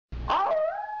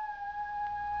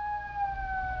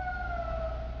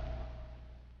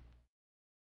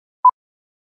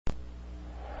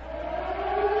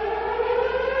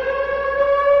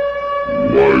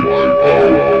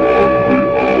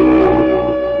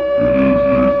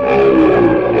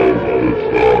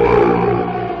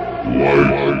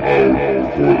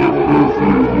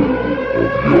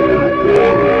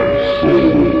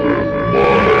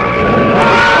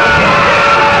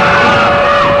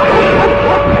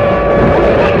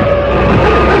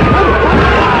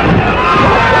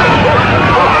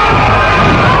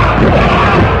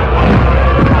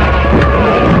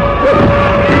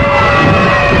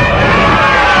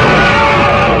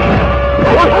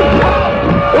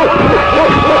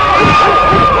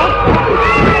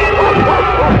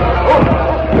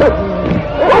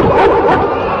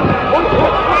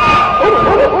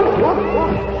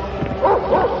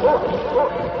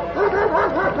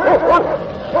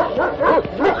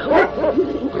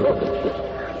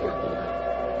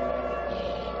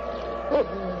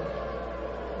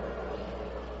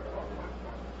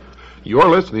You're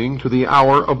listening to the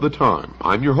Hour of the Time.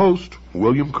 I'm your host,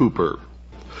 William Cooper.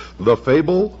 The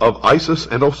fable of Isis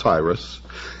and Osiris,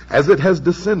 as it has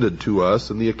descended to us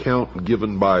in the account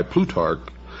given by Plutarch,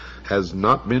 has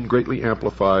not been greatly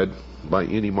amplified by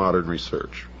any modern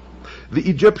research. The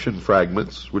Egyptian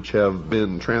fragments, which have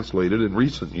been translated in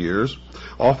recent years,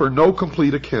 offer no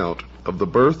complete account of the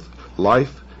birth,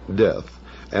 life, death,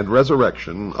 and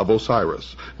resurrection of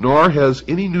Osiris, nor has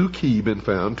any new key been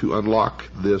found to unlock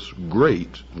this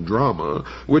great drama,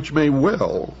 which may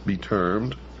well be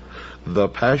termed the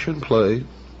Passion Play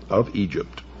of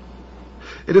Egypt.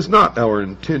 It is not our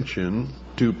intention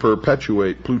to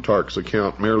perpetuate Plutarch's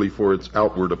account merely for its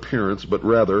outward appearance, but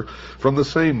rather from the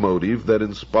same motive that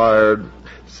inspired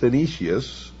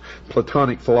Synesius,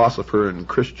 Platonic philosopher and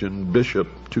Christian bishop,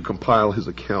 to compile his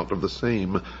account of the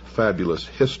same fabulous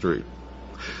history.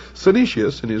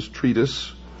 Synesius, in his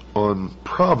treatise on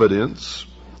Providence,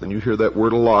 and you hear that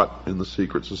word a lot in the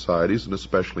secret societies and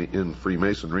especially in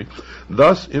Freemasonry,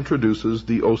 thus introduces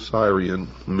the Osirian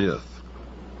myth.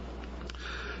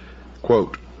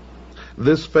 Quote,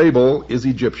 "This fable is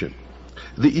Egyptian.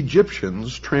 The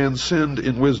Egyptians transcend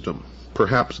in wisdom.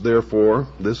 Perhaps, therefore,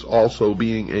 this also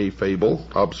being a fable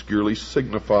obscurely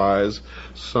signifies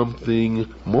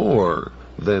something more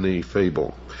than a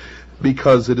fable,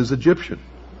 because it is Egyptian.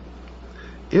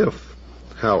 If,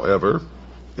 however,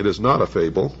 it is not a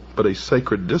fable, but a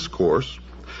sacred discourse,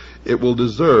 it will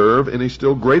deserve in a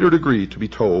still greater degree to be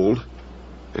told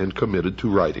and committed to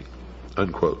writing."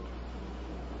 Unquote.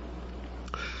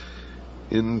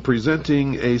 In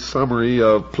presenting a summary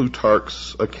of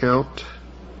Plutarch's account,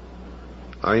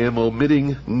 I am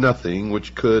omitting nothing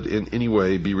which could in any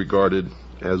way be regarded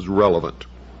as relevant.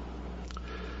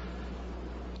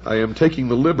 I am taking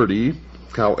the liberty,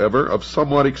 however, of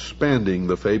somewhat expanding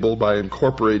the fable by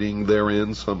incorporating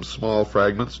therein some small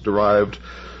fragments derived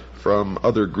from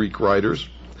other Greek writers,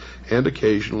 and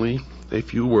occasionally a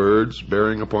few words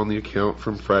bearing upon the account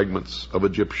from fragments of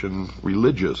Egyptian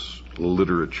religious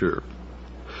literature.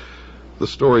 The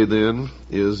story, then,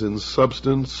 is in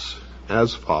substance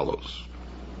as follows.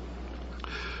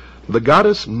 The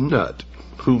goddess Nut,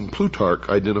 whom Plutarch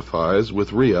identifies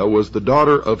with Rhea, was the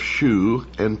daughter of Shu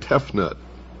and Tefnut.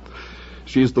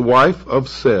 She is the wife of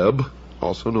Seb,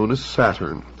 also known as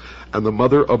Saturn, and the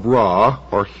mother of Ra,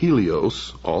 or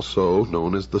Helios, also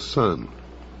known as the sun.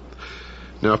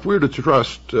 Now, if we're to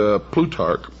trust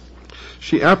Plutarch,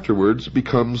 she afterwards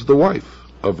becomes the wife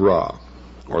of Ra,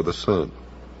 or the sun.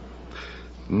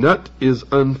 Nut is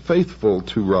unfaithful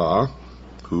to Ra,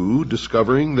 who,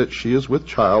 discovering that she is with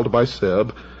child by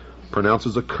Seb,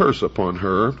 pronounces a curse upon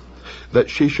her that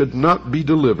she should not be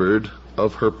delivered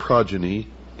of her progeny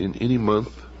in any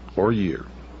month or year.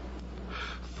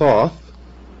 Thoth,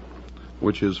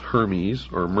 which is Hermes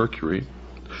or Mercury,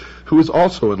 who is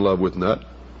also in love with Nut,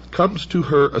 comes to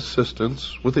her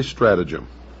assistance with a stratagem.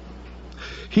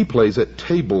 He plays at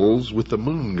tables with the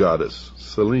moon goddess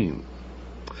Selene,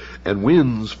 and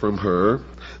wins from her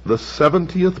the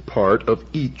 70th part of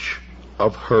each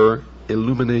of her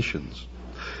illuminations.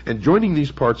 And joining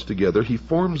these parts together, he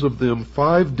forms of them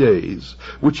 5 days,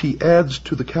 which he adds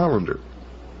to the calendar.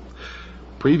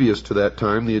 Previous to that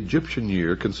time, the Egyptian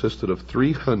year consisted of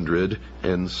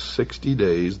 360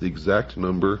 days, the exact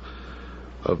number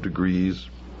of degrees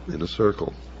in a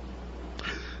circle.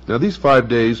 Now, these 5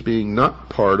 days being not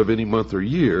part of any month or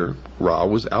year, Ra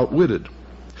was outwitted.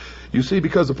 You see,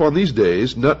 because upon these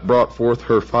days, Nut brought forth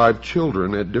her 5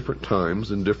 children at different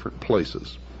times in different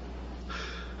places.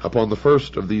 Upon the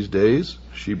first of these days,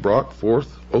 she brought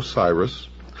forth Osiris,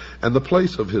 and the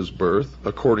place of his birth,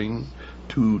 according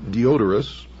to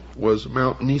Diodorus, was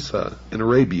Mount Nisa in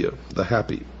Arabia, the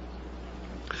Happy.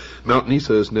 Mount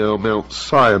Nisa is now Mount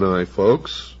Sinai,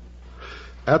 folks.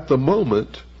 At the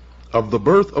moment of the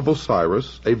birth of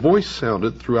Osiris, a voice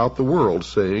sounded throughout the world,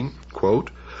 saying,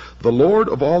 quote, "The Lord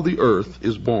of all the earth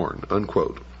is born,"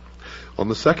 unquote. On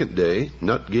the second day,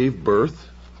 Nut gave birth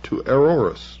to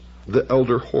Eroris, the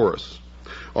elder Horus.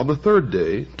 On the third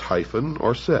day, Typhon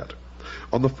or Set.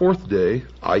 On the fourth day,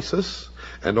 Isis,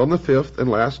 and on the fifth and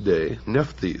last day,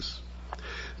 Nephthys.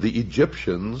 The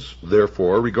Egyptians,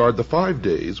 therefore, regard the 5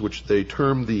 days, which they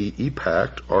term the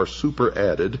epact or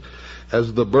superadded,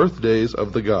 as the birthdays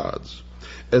of the gods,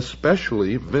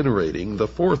 especially venerating the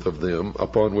fourth of them,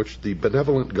 upon which the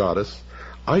benevolent goddess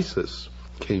Isis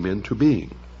came into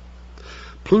being.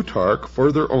 Plutarch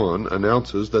further on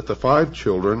announces that the 5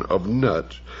 children of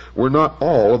Nut were not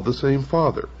all of the same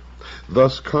father,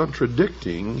 thus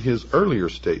contradicting his earlier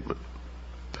statement.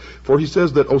 For he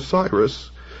says that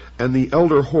Osiris and the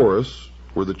elder Horus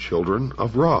were the children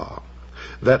of Ra,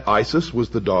 that Isis was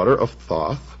the daughter of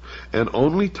Thoth, and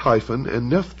only Typhon and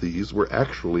Nephthys were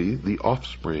actually the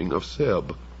offspring of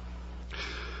Seb.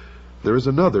 There is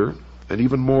another, and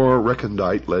even more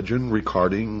recondite legend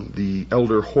regarding the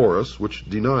elder Horus, which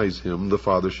denies him the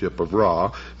fathership of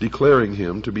Ra, declaring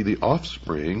him to be the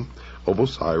offspring of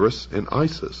Osiris and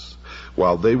Isis,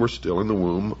 while they were still in the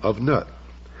womb of Nut.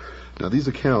 Now these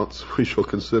accounts we shall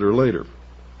consider later.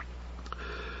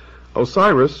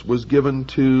 Osiris was given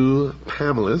to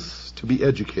Pamlis to be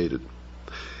educated,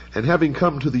 and having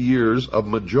come to the years of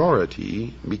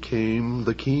majority, became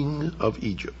the king of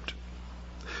Egypt.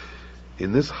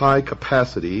 In this high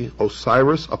capacity,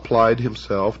 Osiris applied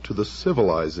himself to the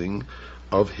civilizing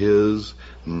of his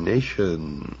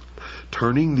nation,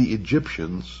 turning the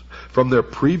Egyptians from their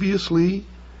previously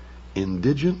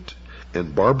indigent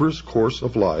and barbarous course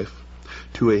of life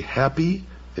to a happy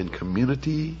and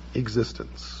community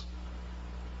existence.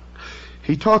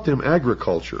 He taught them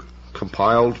agriculture,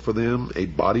 compiled for them a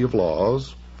body of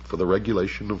laws for the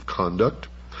regulation of conduct,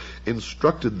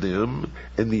 instructed them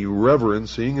in the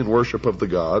reverencing and worship of the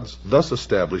gods, thus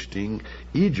establishing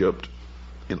Egypt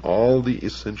in all the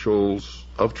essentials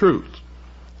of truth,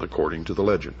 according to the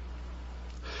legend.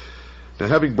 Now,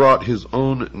 having brought his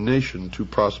own nation to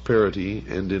prosperity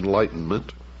and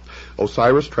enlightenment,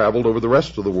 Osiris traveled over the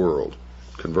rest of the world,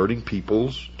 converting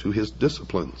peoples to his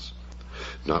disciplines,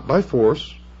 not by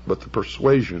force, but the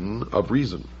persuasion of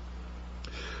reason.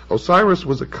 Osiris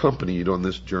was accompanied on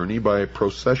this journey by a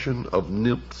procession of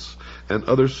nymphs and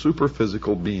other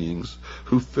superphysical beings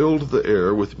who filled the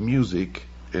air with music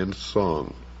and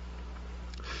song.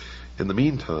 In the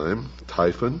meantime,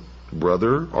 Typhon,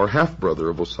 brother or half-brother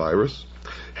of Osiris,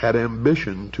 had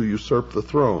ambition to usurp the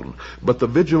throne, but the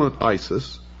vigilant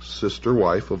Isis, sister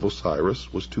wife of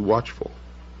Osiris, was too watchful.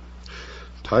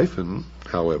 Typhon,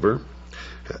 however,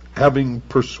 having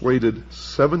persuaded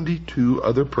 72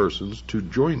 other persons to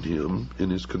join him in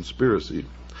his conspiracy,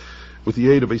 with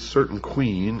the aid of a certain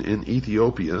queen in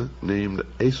Ethiopia named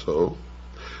Aso,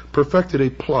 perfected a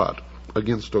plot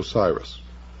against Osiris.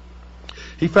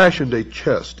 He fashioned a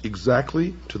chest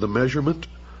exactly to the measurement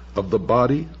of the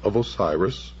body of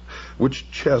Osiris, which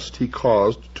chest he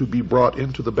caused to be brought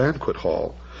into the banquet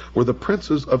hall, where the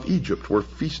princes of Egypt were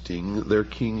feasting their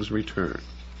king's return.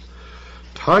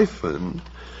 Typhon,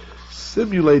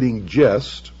 simulating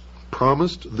jest,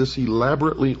 promised this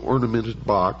elaborately ornamented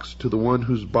box to the one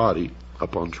whose body,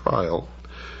 upon trial,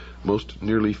 most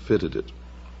nearly fitted it.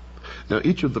 Now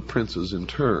each of the princes in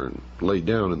turn lay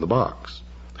down in the box,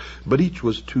 but each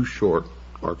was too short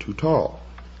or too tall,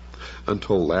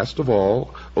 until last of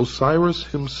all Osiris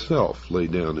himself lay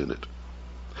down in it.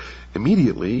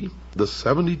 Immediately the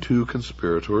 72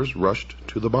 conspirators rushed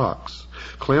to the box,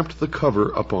 clamped the cover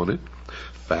upon it,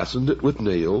 fastened it with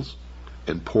nails,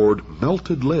 and poured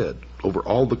melted lead over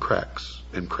all the cracks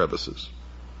and crevices.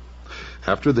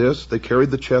 After this, they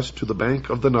carried the chest to the bank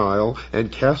of the Nile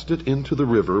and cast it into the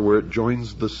river where it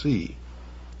joins the sea.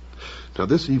 Now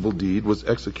this evil deed was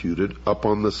executed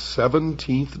upon the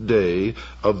 17th day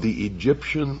of the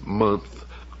Egyptian month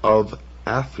of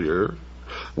Athir,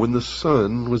 when the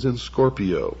sun was in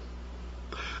Scorpio.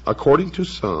 According to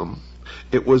some,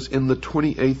 it was in the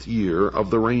 28th year of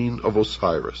the reign of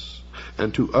Osiris,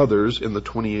 and to others in the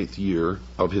 28th year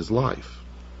of his life.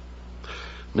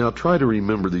 Now try to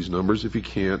remember these numbers. If you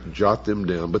can't, jot them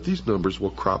down, but these numbers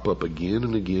will crop up again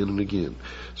and again and again.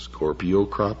 Scorpio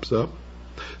crops up,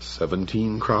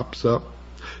 17 crops up,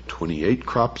 28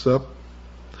 crops up,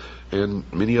 and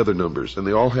many other numbers, and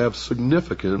they all have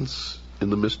significance in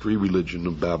the mystery religion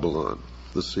of Babylon,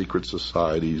 the secret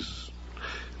societies,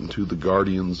 and to the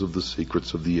guardians of the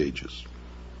secrets of the ages.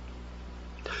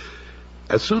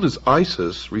 As soon as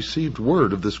Isis received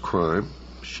word of this crime,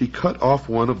 she cut off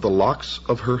one of the locks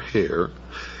of her hair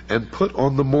and put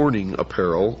on the mourning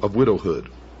apparel of widowhood,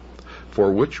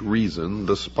 for which reason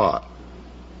the spot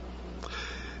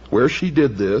where she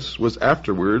did this was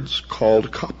afterwards called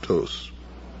Koptos.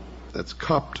 That's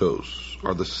Koptos,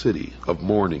 or the city of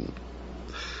mourning.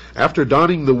 After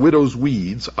donning the widow's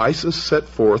weeds, Isis set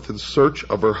forth in search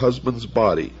of her husband's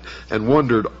body and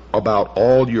wandered about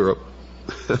all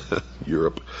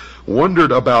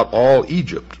wandered about all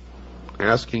Egypt,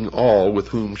 asking all with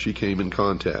whom she came in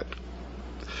contact.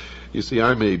 You see,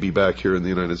 I may be back here in the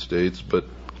United States, but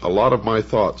a lot of my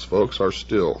thoughts, folks, are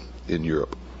still in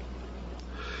Europe.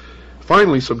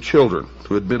 Finally, some children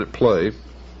who had been at play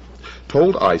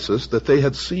told Isis that they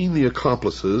had seen the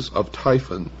accomplices of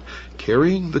Typhon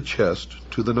carrying the chest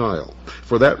to the Nile.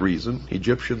 For that reason,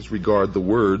 Egyptians regard the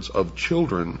words of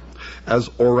children as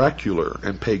oracular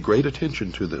and pay great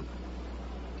attention to them.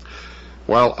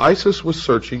 While Isis was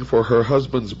searching for her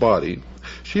husband's body,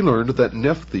 she learned that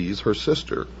Nephthys, her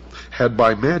sister, had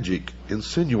by magic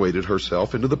insinuated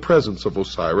herself into the presence of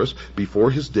Osiris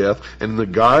before his death, and in the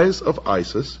guise of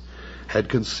Isis had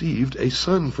conceived a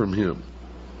son from him.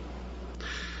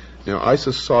 Now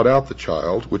Isis sought out the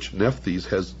child, which Nephthys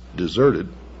has deserted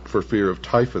for fear of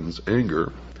Typhon's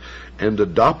anger, and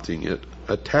adopting it,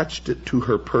 attached it to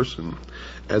her person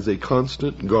as a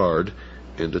constant guard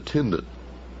and attendant.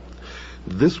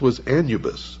 This was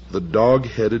Anubis, the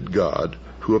dog-headed god,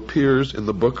 who appears in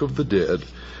the Book of the Dead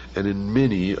and in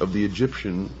many of the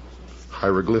Egyptian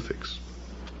hieroglyphics.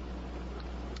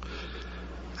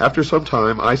 After some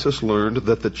time, Isis learned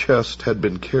that the chest had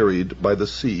been carried by the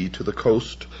sea to the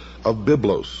coast of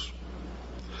Byblos.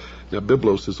 Now,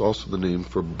 Byblos is also the name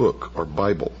for book or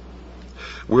Bible,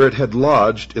 where it had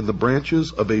lodged in the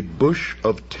branches of a bush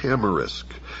of tamarisk,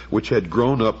 which had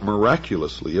grown up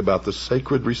miraculously about the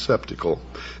sacred receptacle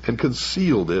and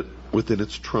concealed it within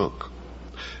its trunk.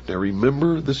 Now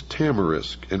remember this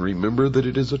tamarisk, and remember that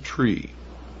it is a tree.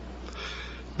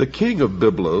 The king of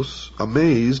Byblos,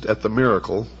 amazed at the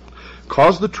miracle,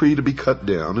 caused the tree to be cut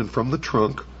down, and from the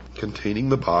trunk containing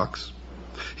the box,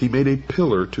 he made a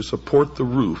pillar to support the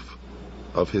roof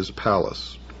of his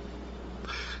palace.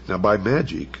 Now by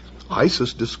magic,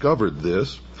 Isis discovered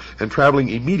this, and traveling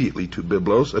immediately to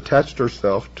Byblos, attached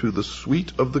herself to the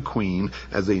suite of the queen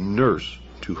as a nurse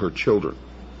to her children.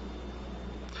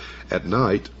 At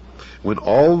night, when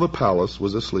all the palace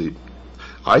was asleep,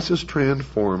 Isis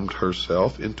transformed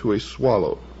herself into a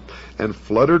swallow and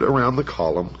fluttered around the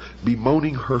column,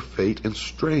 bemoaning her fate in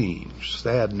strange,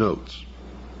 sad notes.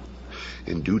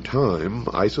 In due time,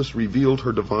 Isis revealed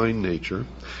her divine nature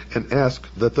and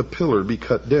asked that the pillar be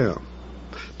cut down.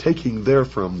 Taking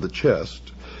therefrom the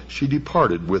chest, she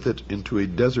departed with it into a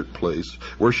desert place,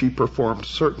 where she performed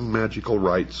certain magical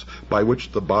rites by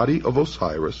which the body of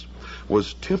Osiris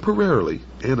was temporarily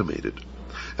animated.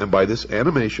 And by this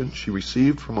animation she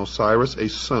received from Osiris a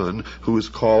son who is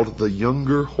called the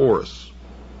younger Horus,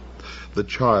 the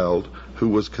child who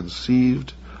was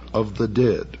conceived of the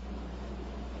dead.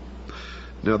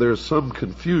 Now there is some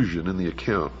confusion in the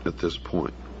account at this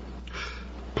point.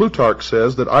 Plutarch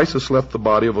says that Isis left the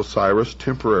body of Osiris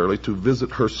temporarily to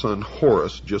visit her son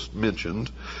Horus, just mentioned,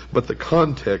 but the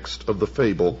context of the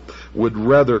fable would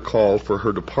rather call for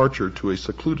her departure to a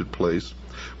secluded place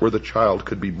where the child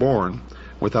could be born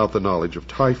without the knowledge of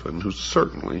Typhon, who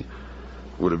certainly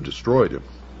would have destroyed him.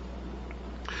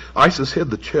 Isis hid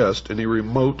the chest in a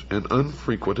remote and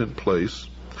unfrequented place,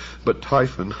 but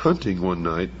Typhon, hunting one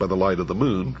night by the light of the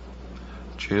moon,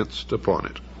 chanced upon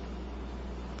it.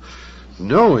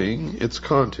 Knowing its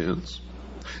contents,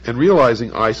 and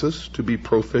realizing Isis to be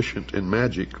proficient in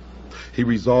magic, he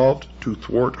resolved to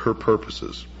thwart her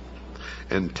purposes,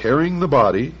 and tearing the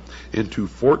body into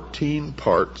 14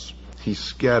 parts, he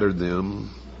scattered them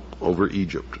over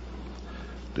Egypt.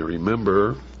 Now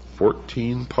remember,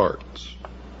 14 parts.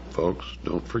 Folks,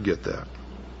 don't forget that.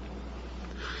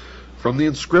 From the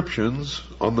inscriptions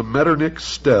on the Metternich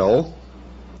stele,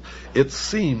 it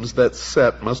seems that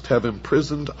Set must have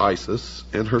imprisoned Isis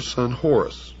and her son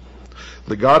Horus.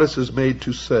 The goddess is made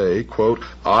to say, quote,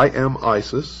 "I am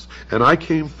Isis, and I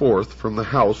came forth from the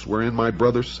house wherein my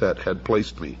brother Set had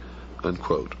placed me,"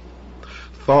 unquote.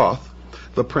 Thoth,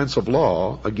 the prince of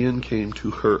law, again came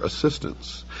to her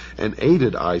assistance and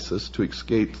aided Isis to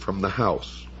escape from the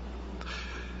house.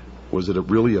 Was it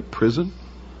really a prison?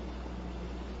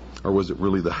 Or was it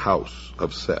really the house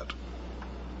of Set?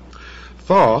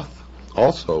 Thoth,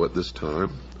 also at this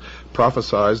time,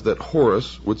 prophesied that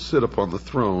Horus would sit upon the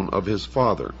throne of his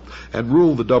father and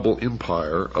rule the double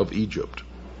empire of Egypt.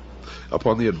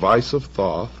 Upon the advice of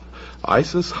Thoth,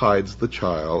 Isis hides the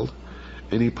child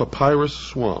in a papyrus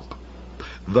swamp,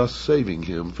 thus saving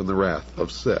him from the wrath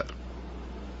of Set.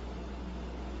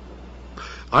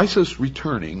 Isis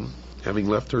returning, having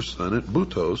left her son at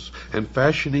Butos, and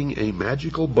fashioning a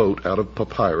magical boat out of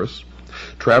papyrus,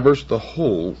 traversed the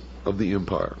whole of the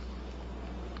empire.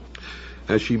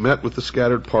 As she met with the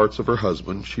scattered parts of her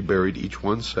husband, she buried each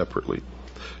one separately.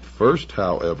 First,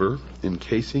 however,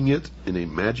 encasing it in a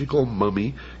magical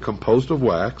mummy composed of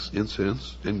wax,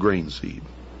 incense, and grain seed.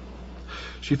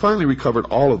 She finally recovered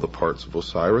all of the parts of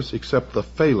Osiris except the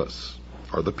phallus,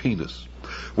 or the penis,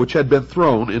 which had been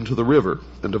thrown into the river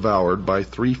and devoured by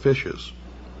 3 fishes.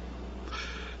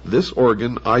 This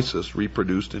organ Isis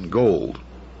reproduced in gold.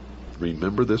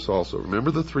 Remember this also.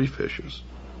 Remember the 3 fishes,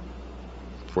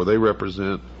 for they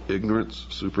represent ignorance,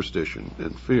 superstition,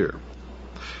 and fear.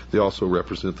 They also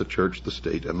represent the church, the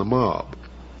state, and the mob.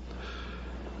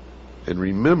 And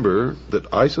remember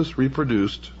that Isis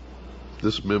reproduced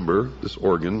this member, this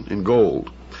organ, in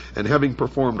gold, and having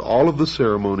performed all of the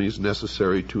ceremonies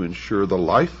necessary to ensure the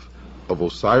life of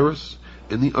Osiris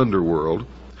in the underworld,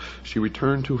 she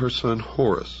returned to her son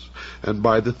Horus, and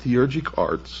by the theurgic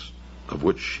arts, of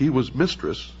which she was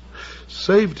mistress,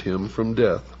 saved him from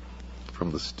death,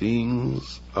 from the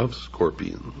stings of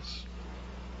scorpions.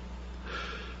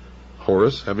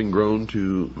 Horus, having grown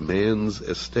to man's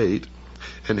estate,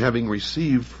 and having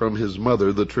received from his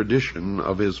mother the tradition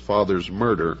of his father's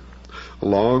murder,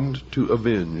 longed to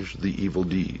avenge the evil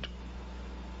deed.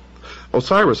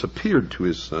 Osiris appeared to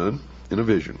his son in a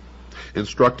vision,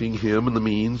 instructing him in the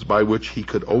means by which he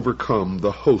could overcome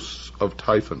the hosts of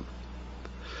Typhon.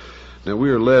 Now we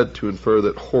are led to infer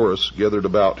that Horus gathered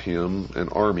about him an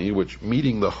army which,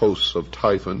 meeting the hosts of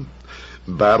Typhon,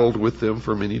 battled with them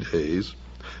for many days,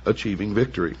 achieving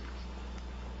victory.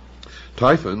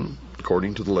 Typhon,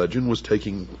 according to the legend, was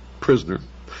taken prisoner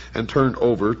and turned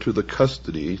over to the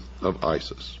custody of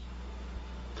Isis.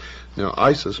 Now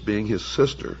Isis, being his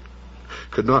sister,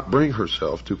 could not bring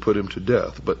herself to put him to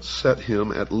death, but set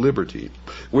him at liberty,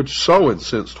 which so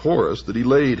incensed Horus that he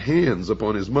laid hands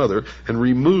upon his mother and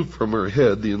removed from her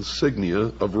head the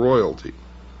insignia of royalty.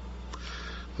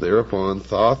 Thereupon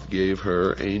Thoth gave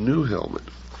her a new helmet,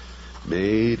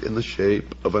 made in the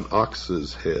shape of an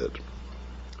ox's head.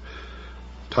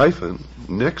 Typhon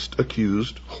next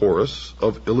accused Horus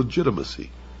of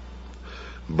illegitimacy,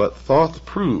 but Thoth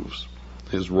proves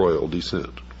his royal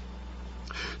descent.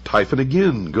 Typhon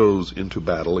again goes into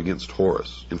battle against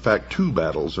Horus. In fact, 2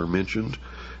 battles are mentioned,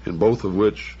 in both of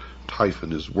which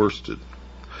Typhon is worsted.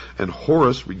 And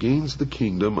Horus regains the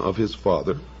kingdom of his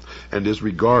father, and is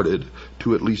regarded,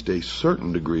 to at least a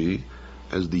certain degree,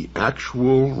 as the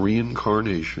actual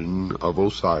reincarnation of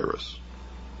Osiris.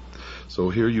 So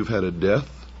here you've had a death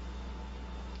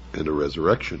and a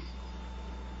resurrection.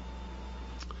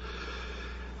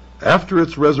 After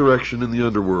its resurrection in the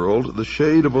underworld, the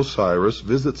shade of Osiris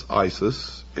visits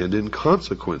Isis, and in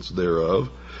consequence thereof,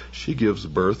 she gives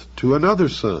birth to another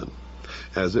son,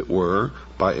 as it were,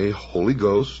 by a Holy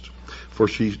Ghost, for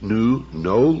she knew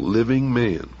no living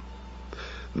man.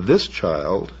 This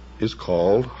child is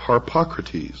called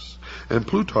Harpocrates, and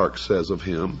Plutarch says of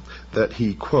him that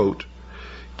he, quote,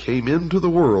 came into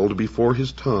the world before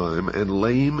his time and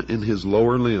lame in his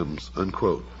lower limbs,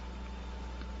 unquote.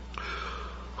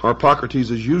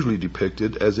 Harpocrates is usually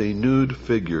depicted as a nude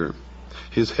figure,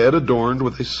 his head adorned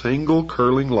with a single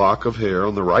curling lock of hair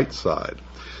on the right side,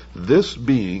 this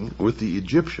being with the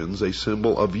Egyptians a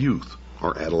symbol of youth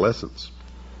or adolescence.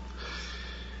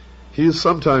 He is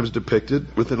sometimes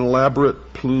depicted with an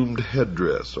elaborate plumed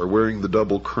headdress, or wearing the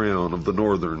double crown of the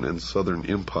northern and southern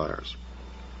empires.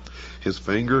 His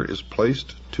finger is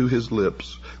placed to his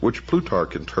lips, which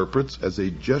Plutarch interprets as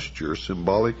a gesture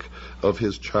symbolic of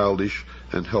his childish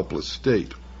and helpless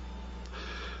state.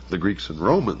 The Greeks and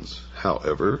Romans,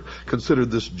 however,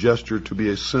 considered this gesture to be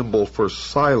a symbol for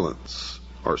silence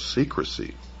or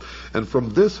secrecy, and from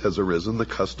this has arisen the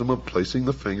custom of placing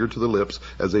the finger to the lips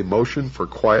as a motion for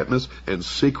quietness and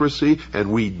secrecy,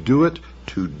 and we do it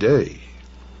today.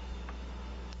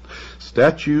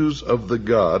 Statues of the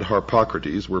god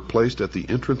Harpocrates were placed at the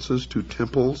entrances to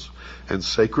temples and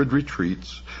sacred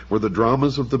retreats where the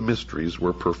dramas of the mysteries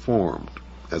were performed,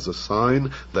 as a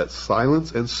sign that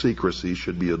silence and secrecy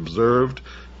should be observed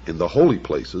in the holy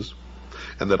places,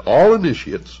 and that all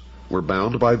initiates were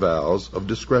bound by vows of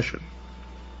discretion.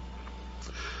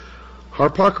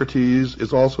 Harpocrates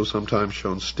is also sometimes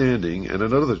shown standing, and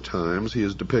at other times he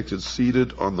is depicted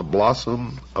seated on the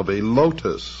blossom of a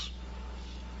lotus,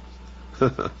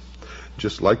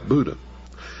 just like Buddha.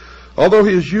 Although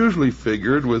he is usually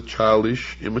figured with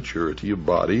childish immaturity of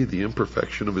body, the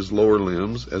imperfection of his lower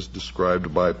limbs, as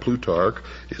described by Plutarch,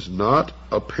 is not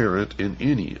apparent in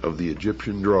any of the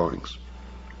Egyptian drawings.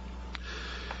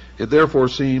 It therefore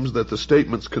seems that the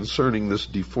statements concerning this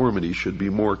deformity should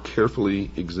be more carefully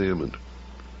examined.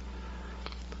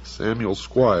 Samuel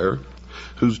Squire,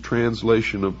 whose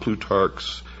translation of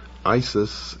Plutarch's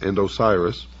Isis and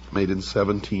Osiris, made in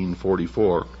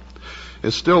 1744,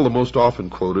 is still the most often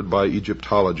quoted by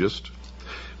Egyptologists.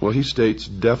 Well, he states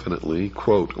definitely,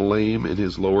 quote, lame in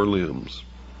his lower limbs.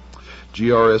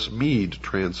 G.R.S. Mead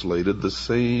translated the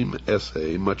same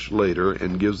essay much later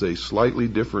and gives a slightly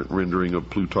different rendering of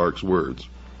Plutarch's words.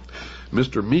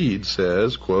 Mr. Mead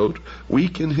says, quote,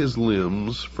 weak in his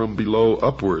limbs from below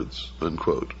upwards,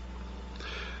 unquote.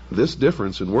 This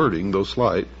difference in wording, though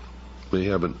slight, may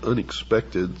have an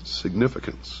unexpected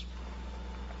significance.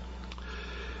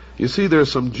 You see,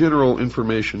 there's some general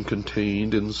information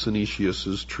contained in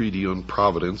Synesius's treatise on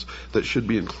Providence that should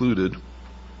be included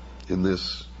in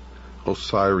this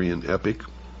Osirian epic.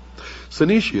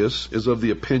 Synesius is of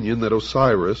the opinion that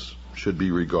Osiris should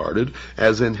be regarded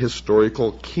as an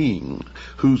historical king,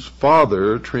 whose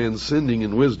father, transcending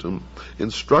in wisdom,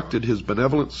 instructed his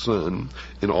benevolent son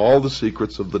in all the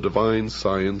secrets of the divine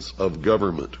science of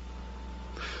government.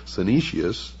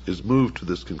 Synesius is moved to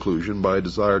this conclusion by a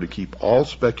desire to keep all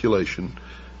speculation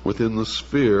within the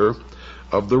sphere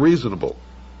of the reasonable.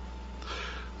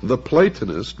 The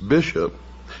Platonist Bishop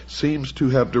seems to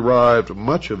have derived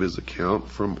much of his account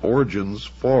from origins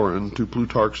foreign to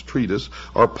Plutarch's treatise,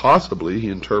 or possibly he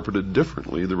interpreted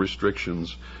differently the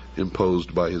restrictions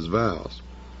imposed by his vows.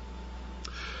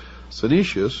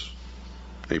 Synesius,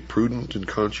 a prudent and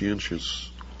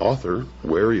conscientious author,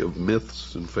 wary of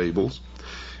myths and fables,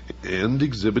 and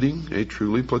exhibiting a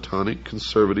truly Platonic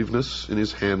conservativeness in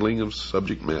his handling of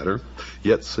subject matter,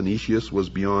 yet Synesius was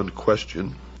beyond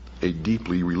question a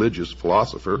deeply religious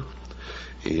philosopher,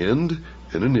 and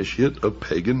an initiate of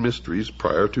pagan mysteries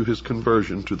prior to his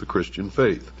conversion to the Christian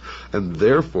faith, and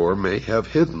therefore may have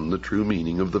hidden the true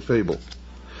meaning of the fable.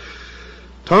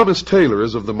 Thomas Taylor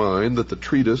is of the mind that the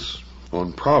treatise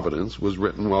on Providence was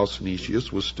written while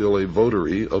Synesius was still a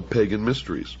votary of pagan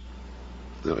mysteries.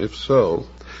 Now, if so,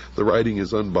 the writing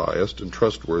is unbiased and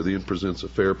trustworthy and presents a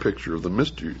fair picture of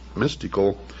the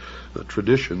mystical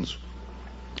traditions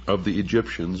of the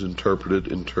Egyptians interpreted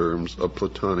in terms of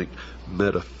Platonic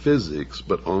metaphysics,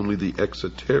 but only the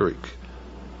exoteric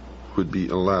would be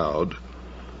allowed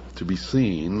to be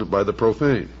seen by the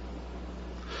profane.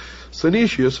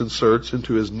 Synesius inserts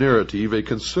into his narrative a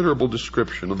considerable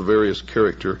description of the various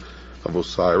character of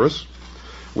Osiris,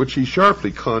 which he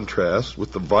sharply contrasts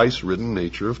with the vice-ridden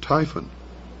nature of Typhon.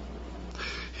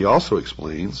 He also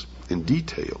explains in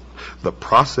detail the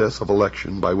process of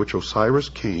election by which Osiris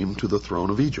came to the throne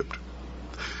of Egypt.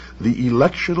 The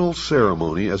electional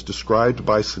ceremony, as described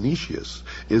by Synesius,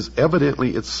 is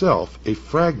evidently itself a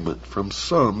fragment from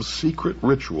some secret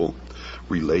ritual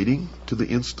relating to the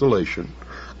installation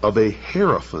of a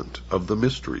hierophant of the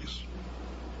mysteries.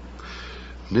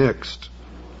 Next,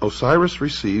 Osiris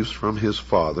receives from his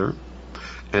father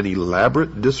an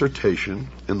elaborate dissertation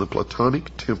in the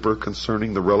Platonic temper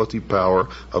concerning the relative power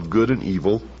of good and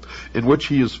evil, in which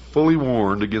he is fully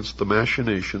warned against the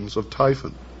machinations of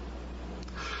Typhon.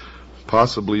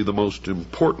 Possibly the most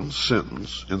important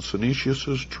sentence in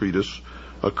Synesius's treatise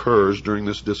occurs during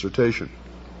this dissertation.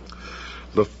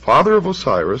 The father of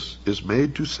Osiris is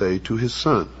made to say to his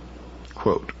son,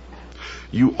 quote,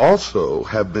 "You also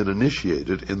have been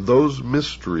initiated in those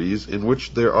mysteries in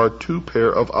which there are two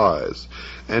pair of eyes,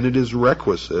 and it is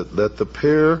requisite that the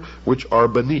pair which are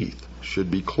beneath should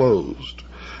be closed,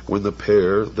 when the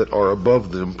pair that are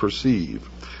above them perceive,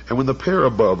 and when the pair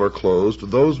above are closed,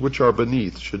 those which are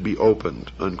beneath should be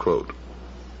opened," unquote.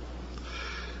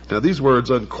 Now, these words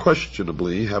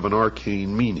unquestionably have an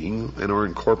arcane meaning and are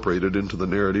incorporated into the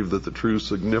narrative that the true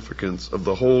significance of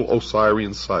the whole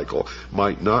Osirian cycle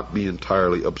might not be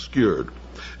entirely obscured.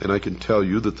 And I can tell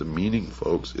you that the meaning,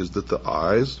 folks, is that the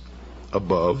eyes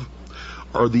above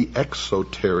are the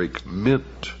exoteric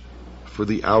meant for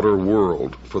the outer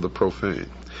world, for the profane,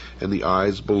 and the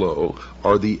eyes below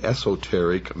are the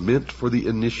esoteric meant for the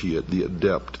initiate, the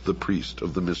adept, the priest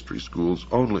of the mystery schools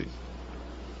only.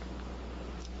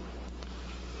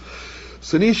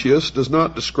 Synesius does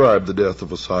not describe the death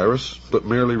of Osiris, but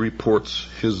merely reports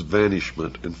his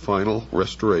vanishment and final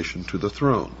restoration to the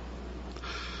throne.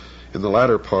 In the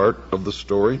latter part of the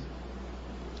story,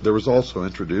 there was also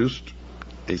introduced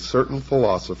a certain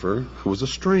philosopher who was a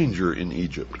stranger in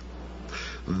Egypt.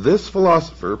 This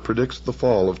philosopher predicts the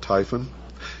fall of Typhon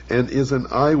and is an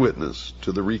eyewitness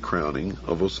to the recrowning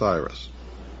of Osiris.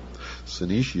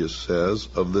 Synesius says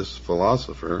of this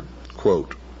philosopher,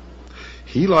 quote,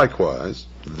 "He likewise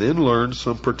then learned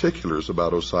some particulars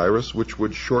about Osiris which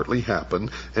would shortly happen,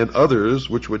 and others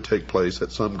which would take place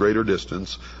at some greater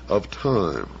distance of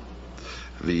time,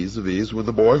 viz. When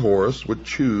the boy Horus would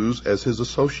choose as his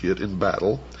associate in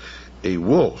battle a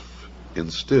wolf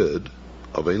instead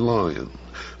of a lion.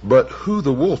 But who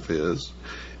the wolf is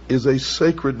a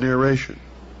sacred narration,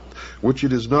 which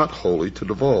it is not holy to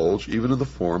divulge even in the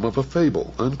form of a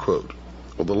fable," unquote.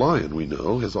 Well, the lion, we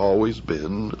know, has always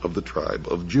been of the tribe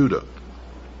of Judah.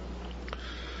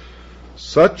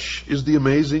 Such is the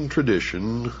amazing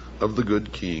tradition of the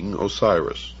good king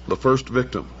Osiris, the first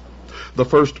victim, the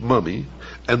first mummy,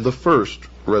 and the first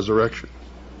resurrection.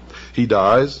 He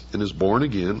dies and is born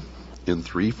again in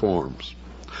three forms.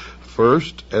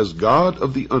 First, as god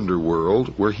of the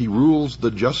underworld, where he rules the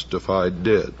justified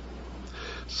dead.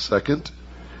 Second,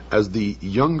 as the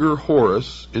younger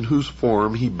Horus, in whose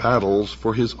form he battles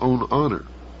for his own honor.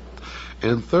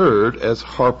 and third as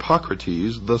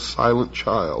Harpocrates, the silent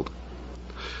child.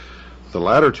 The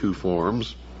latter two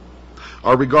forms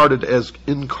are regarded as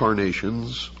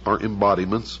incarnations or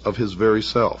embodiments of his very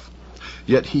self,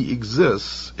 yet he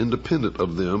exists independent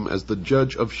of them as the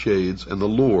judge of shades and the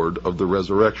lord of the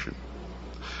resurrection.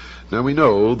 Now we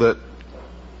know that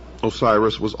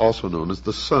Osiris was also known as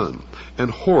the sun, and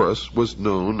Horus was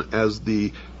known as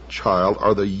the child,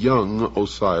 or the young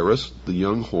Osiris, the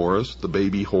young Horus, the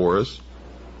baby Horus.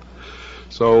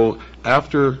 So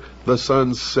after the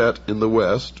sun set in the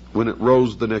west, when it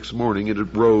rose the next morning, it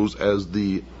rose as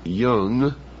the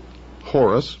young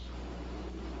Horus,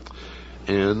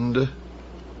 and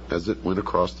as it went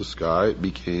across the sky, it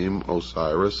became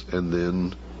Osiris and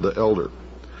then the elder.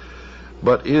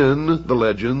 But in the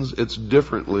legends, it's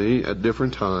differently at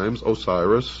different times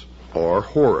Osiris or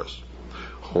Horus.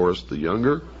 Horus the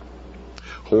younger,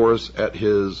 Horus at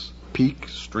his peak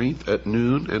strength at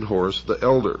noon, and Horus the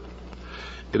elder.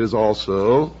 It is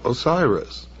also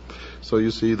Osiris. So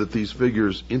you see that these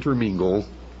figures intermingle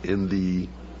in the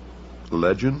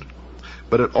legend,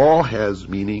 but it all has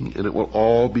meaning, and it will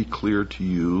all be clear to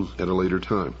you at a later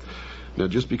time. Now,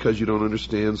 just because you don't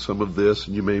understand some of this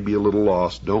and you may be a little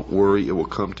lost, don't worry, it will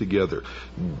come together.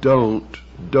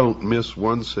 Don't miss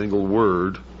one single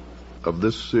word of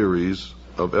this series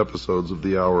of episodes of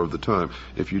the Hour of the Time.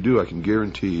 If you do, I can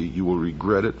guarantee you will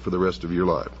regret it for the rest of your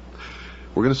life.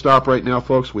 We're going to stop right now,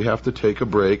 folks. We have to take a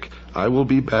break. I will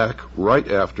be back right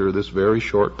after this very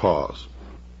short pause.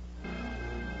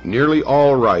 Nearly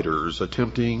all writers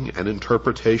attempting an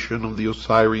interpretation of the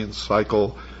Osirian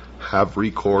cycle have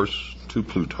recourse to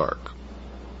Plutarch.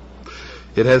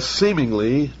 It has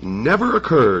seemingly never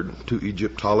occurred to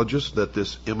Egyptologists that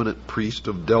this eminent priest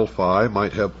of Delphi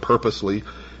might have purposely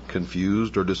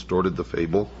confused or distorted the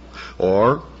fable,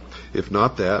 or, if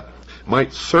not that,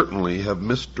 might certainly have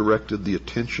misdirected the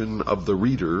attention of the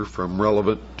reader from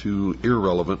relevant to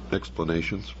irrelevant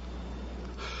explanations.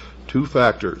 Two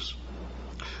factors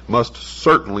must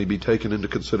certainly be taken into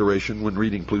consideration when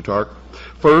reading Plutarch.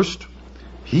 First,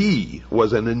 he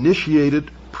was an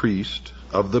initiated priest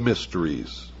of the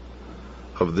mysteries.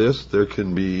 Of this there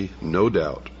can be no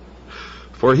doubt.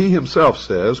 For he himself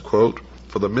says, quote,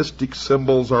 "For the mystic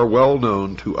symbols are well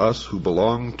known to us who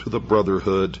belong to the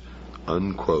brotherhood,"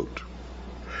 unquote.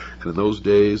 And in those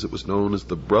days it was known as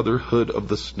the Brotherhood of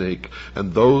the Snake,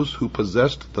 and those who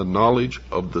possessed the knowledge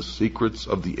of the secrets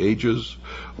of the ages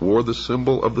wore the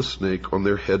symbol of the snake on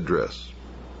their headdress.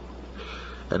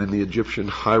 And in the Egyptian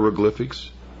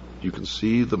hieroglyphics, you can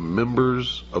see the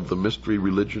members of the mystery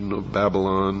religion of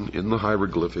Babylon in the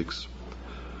hieroglyphics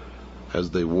as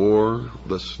they wore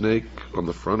the snake on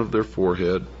the front of their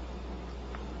forehead.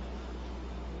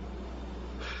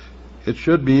 It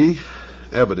should be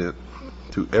evident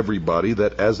to everybody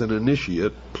that as an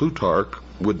initiate, Plutarch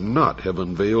would not have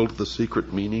unveiled the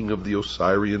secret meaning of the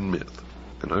Osirian myth,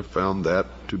 and I found that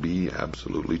to be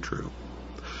absolutely true.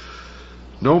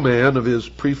 No man of his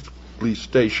priestly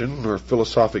station or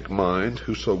philosophic mind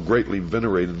who so greatly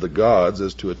venerated the gods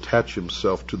as to attach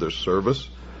himself to their service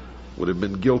would have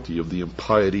been guilty of the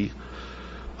impiety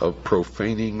of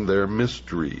profaning their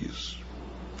mysteries,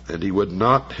 and he would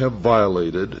not have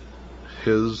violated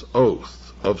his oath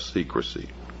of secrecy.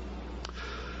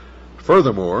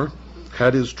 Furthermore,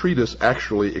 had his treatise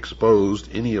actually exposed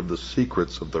any of the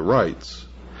secrets of the rites,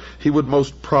 he would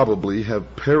most probably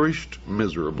have perished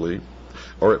miserably,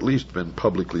 or at least been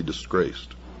publicly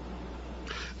disgraced.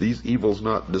 These evils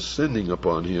not descending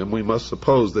upon him, we must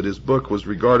suppose that his book was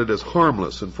regarded as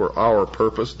harmless and for our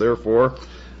purpose, therefore,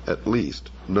 at least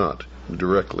not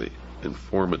directly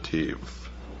informative.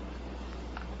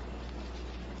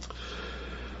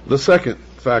 The second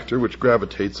factor which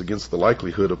gravitates against the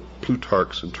likelihood of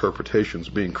Plutarch's interpretations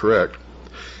being correct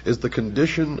is the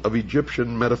condition of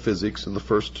Egyptian metaphysics in the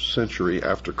 1st century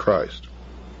after Christ.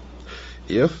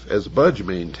 If, as Budge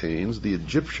maintains, the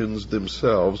Egyptians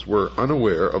themselves were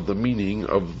unaware of the meaning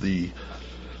of the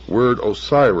word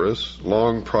Osiris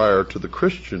long prior to the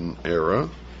Christian era,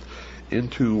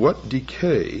 into what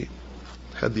decay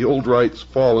had the old rites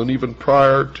fallen even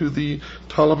prior to the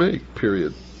Ptolemaic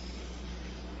period?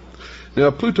 Now,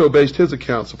 Pluto based his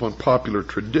accounts upon popular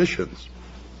traditions.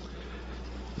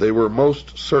 They were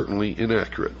most certainly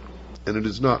inaccurate, and it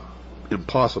is not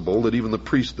impossible that even the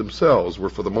priests themselves were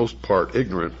for the most part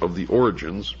ignorant of the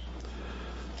origins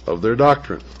of their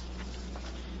doctrine.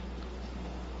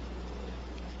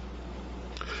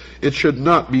 It should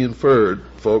not be inferred,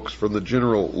 folks, from the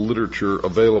general literature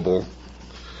available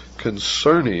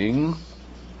concerning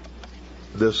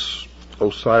this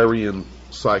Osirian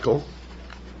cycle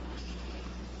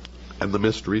and the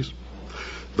mysteries,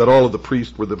 that all of the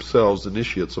priests were themselves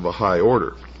initiates of a high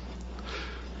order.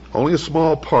 Only a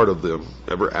small part of them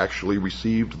ever actually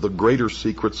received the greater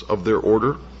secrets of their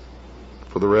order.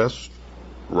 For the rest,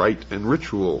 rite and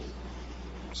ritual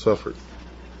suffered.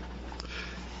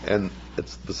 And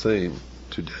it's the same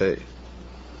today.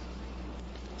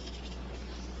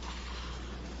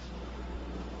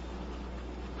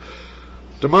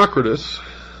 Democritus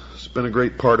spent a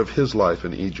great part of his life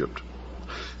in Egypt,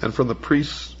 and from the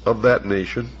priests of that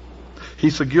nation he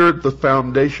secured the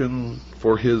foundation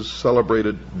for his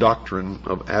celebrated doctrine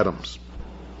of atoms.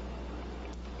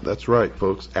 That's right,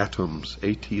 folks, atoms,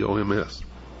 A-T-O-M-S.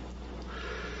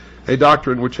 A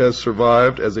doctrine which has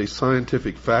survived as a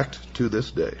scientific fact to this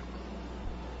day.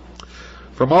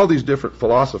 From all these different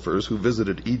philosophers who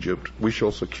visited Egypt, we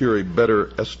shall secure a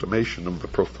better estimation of the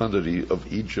profundity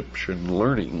of Egyptian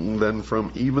learning than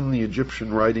from even the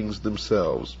Egyptian writings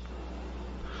themselves.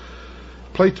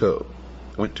 Plato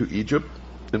went to Egypt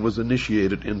and was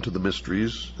initiated into the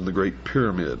mysteries in the Great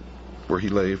Pyramid, where he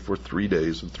lay for 3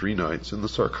 days and 3 nights in the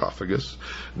sarcophagus,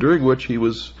 during which he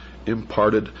was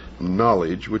imparted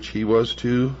knowledge which he was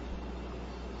to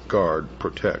guard,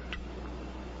 protect.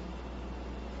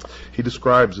 He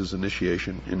describes his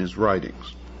initiation in his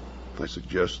writings. I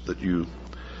suggest that you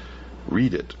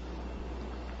read it.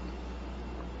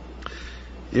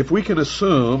 If we can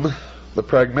assume the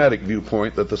pragmatic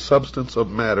viewpoint that the substance of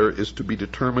matter is to be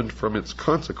determined from its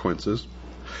consequences,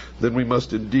 then we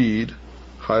must indeed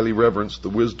highly reverence the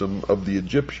wisdom of the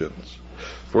Egyptians.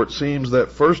 For it seems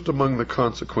that first among the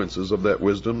consequences of that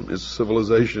wisdom is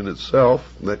civilization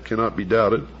itself. That cannot be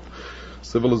doubted.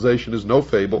 Civilization is no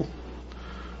fable,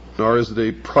 nor is it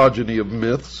a progeny of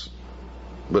myths,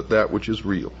 but that which is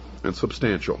real and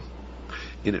substantial.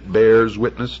 And it bears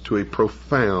witness to a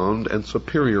profound and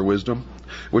superior wisdom,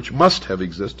 which must have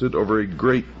existed over a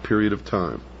great period of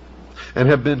time, and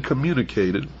have been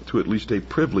communicated to at least a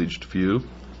privileged few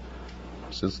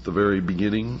since the very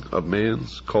beginning of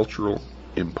man's cultural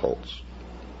impulse.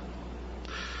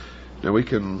 Now we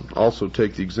can also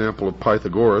take the example of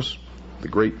Pythagoras, the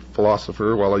great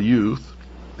philosopher. While a youth,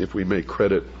 if we may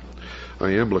credit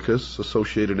Iamblichus,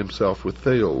 associated himself with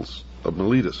Thales of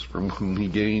Miletus, from whom he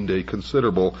gained a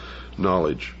considerable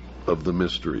knowledge of the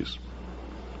mysteries.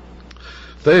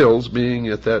 Thales, being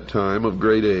at that time of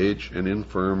great age and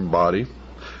infirm body,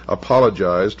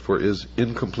 apologized for his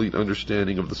incomplete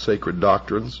understanding of the sacred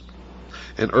doctrines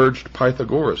and urged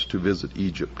Pythagoras to visit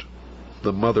Egypt,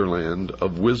 the motherland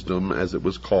of wisdom as it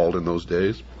was called in those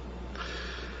days.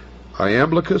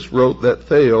 Iamblichus wrote that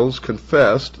Thales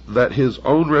confessed that his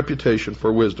own reputation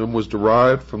for wisdom was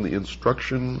derived from the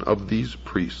instruction of these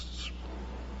priests,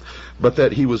 but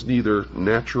that he was neither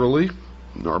naturally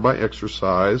nor by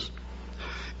exercise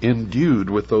endued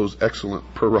with those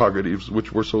excellent prerogatives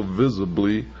which were so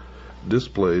visibly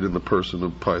displayed in the person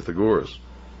of Pythagoras.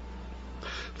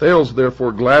 Thales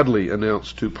therefore gladly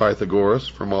announced to Pythagoras,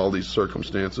 from all these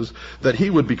circumstances, that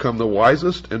he would become the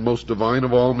wisest and most divine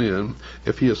of all men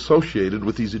if he associated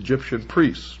with these Egyptian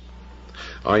priests.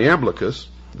 Iamblichus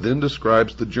then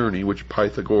describes the journey which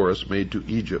Pythagoras made to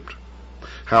Egypt,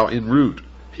 how en route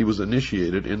he was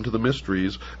initiated into the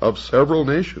mysteries of several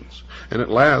nations, and at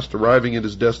last, arriving at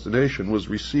his destination, was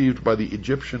received by the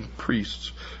Egyptian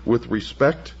priests with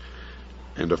respect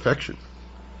and affection.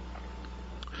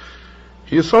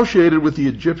 He associated with the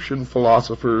Egyptian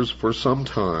philosophers for some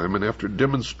time, and after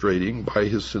demonstrating by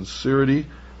his sincerity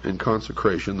and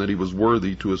consecration that he was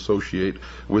worthy to associate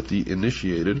with the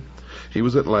initiated, he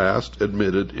was at last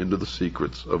admitted into the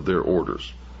secrets of their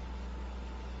orders.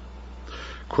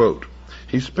 Quote,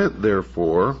 "He spent,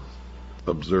 therefore,"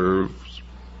 observes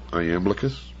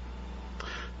Iamblichus,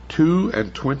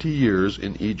 22 years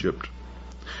in Egypt,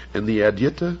 and the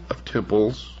adyta of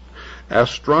temples,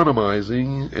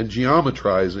 astronomizing and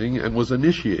geometrizing, and was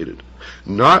initiated,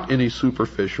 not in a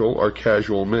superficial or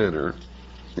casual manner,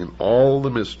 in all the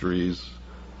mysteries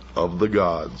of the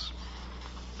gods.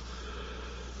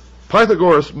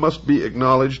 Pythagoras must be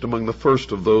acknowledged among the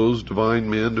first of those divine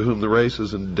men to whom the race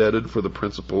is indebted for the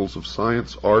principles of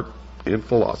science, art, and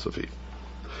philosophy.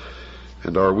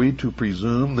 And are we to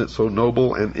presume that so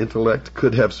noble an intellect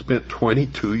could have spent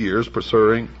 22 years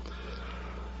pursuing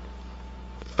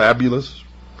fabulous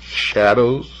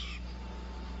shadows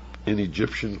in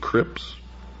Egyptian crypts?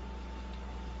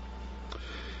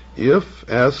 If,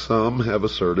 as some have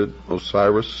asserted,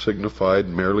 Osiris signified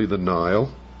merely the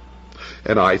Nile,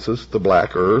 and Isis the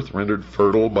black earth rendered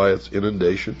fertile by its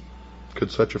inundation,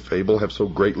 could such a fable have so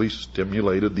greatly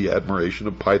stimulated the admiration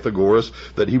of Pythagoras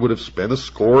that he would have spent a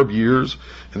score of years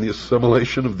in the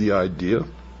assimilation of the idea?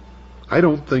 I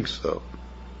don't think so.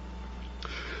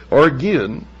 Or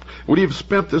again, would he have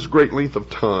spent this great length of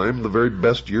time, the very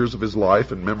best years of his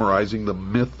life, in memorizing the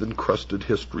myth-encrusted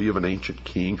history of an ancient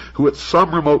king who at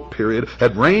some remote period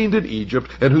had reigned in Egypt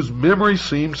and whose memory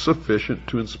seemed sufficient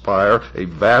to inspire a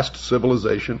vast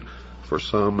civilization for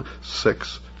some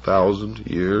 6,000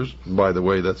 years? By the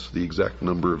way, that's the exact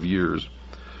number of years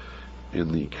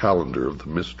in the calendar of the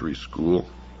Mystery School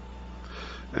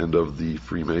and of the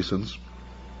Freemasons.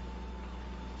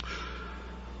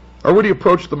 Or would he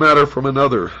approach the matter from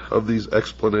another of these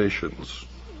explanations?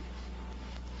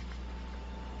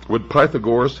 Would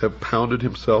Pythagoras have pounded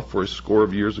himself for a score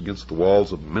of years against the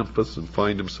walls of Memphis and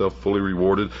find himself fully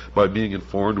rewarded by being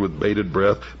informed with bated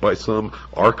breath by some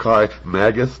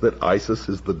archimagus that Isis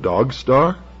is the dog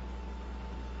star?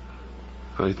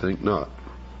 I think not.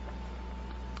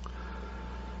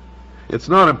 It's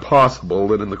not impossible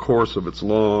that in the course of its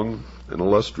long and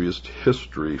illustrious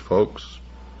history, folks,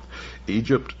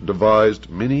 Egypt devised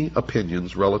many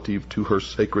opinions relative to her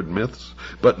sacred myths,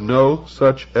 but no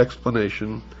such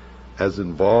explanation as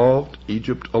involved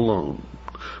Egypt alone,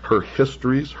 her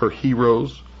histories, her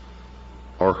heroes,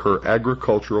 or her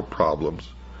agricultural problems,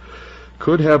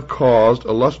 could have caused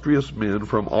illustrious men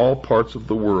from all parts of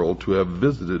the world to have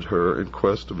visited her in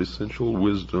quest of essential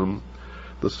wisdom,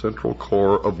 the central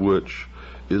core of which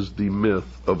is the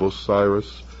myth of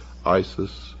Osiris,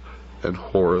 Isis, and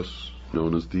Horus,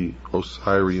 known as the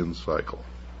Osirian cycle.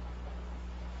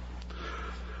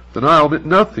 The Nile meant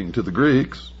nothing to the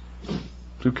Greeks,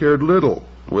 who cared little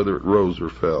whether it rose or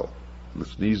fell. The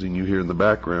sneezing you hear in the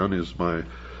background is my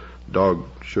dog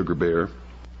Sugar Bear,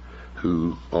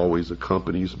 who always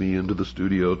accompanies me into the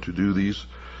studio to do these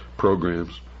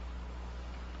programs.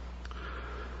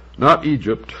 Not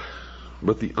Egypt,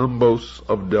 but the Umbos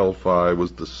of Delphi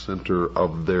was the center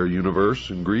of their universe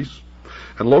in Greece,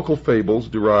 and local fables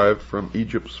derived from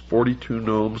Egypt's 42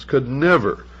 gnomes could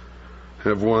never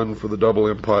have won for the double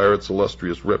empire its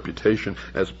illustrious reputation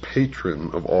as patron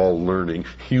of all learning,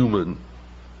 human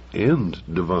and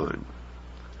divine.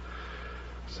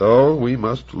 So we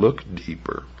must look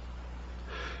deeper.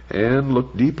 And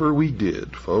look deeper we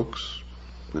did, folks,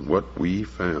 and what we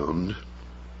found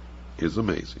is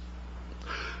amazing.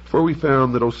 For we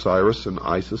found that Osiris and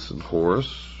Isis and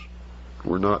Horus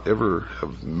were not ever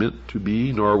have meant to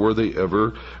be, nor were they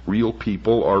ever real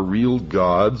people or real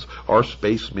gods or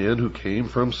spacemen who came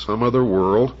from some other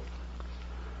world.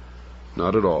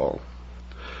 Not at all.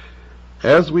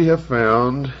 As we have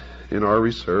found in our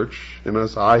research, and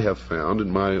as I have found in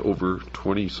my over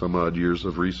 20-some-odd years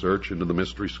of research into the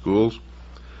mystery schools,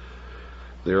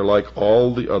 they are like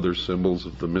all the other symbols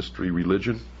of the mystery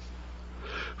religion.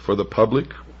 For the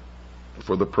public,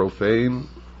 for the profane,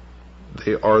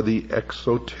 they are the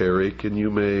exoteric, and you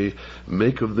may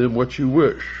make of them what you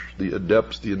wish. The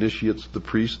adepts, the initiates, the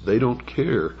priests, they don't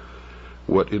care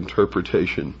what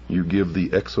interpretation you give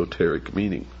the exoteric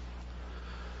meaning.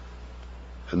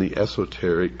 And the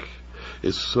esoteric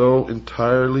is so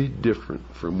entirely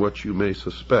different from what you may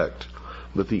suspect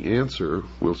that the answer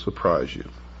will surprise you.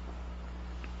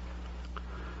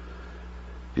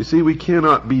 You see, we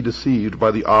cannot be deceived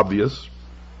by the obvious,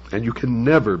 and you can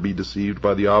never be deceived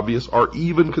by the obvious, or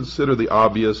even consider the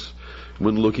obvious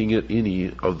when looking at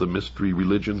any of the mystery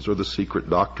religions or the secret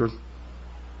doctrine.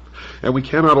 And we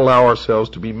cannot allow ourselves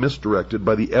to be misdirected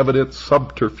by the evident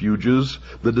subterfuges,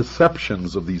 the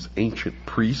deceptions of these ancient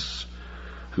priests,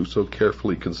 who so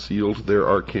carefully concealed their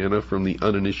arcana from the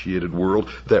uninitiated world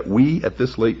that we, at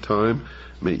this late time,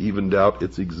 may even doubt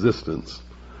its existence.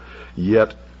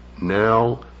 Yet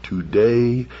now,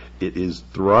 today, it is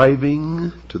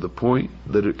thriving to the point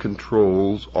that it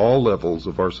controls all levels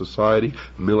of our society,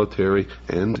 military,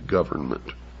 and government.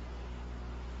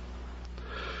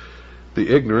 The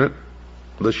ignorant,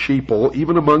 the sheeple,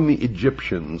 even among the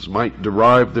Egyptians, might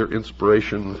derive their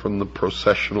inspiration from the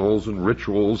processionals and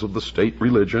rituals of the state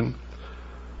religion,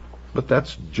 but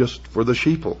that's just for the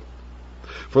sheeple.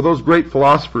 For those great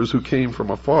philosophers who came from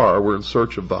afar were in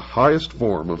search of the highest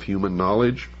form of human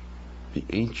knowledge, the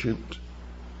ancient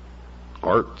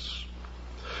arts,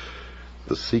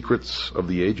 the secrets of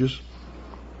the ages,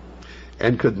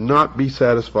 and could not be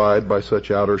satisfied by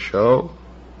such outer show.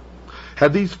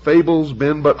 Had these fables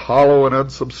been but hollow and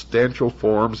unsubstantial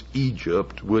forms,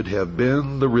 Egypt would have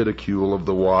been the ridicule of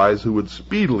the wise, who would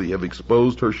speedily have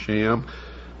exposed her sham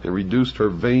and reduced her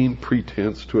vain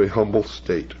pretense to a humble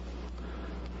state.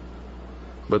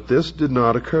 But this did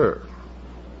not occur.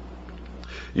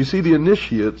 You see, the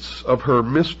initiates of her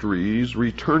mysteries,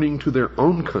 returning to their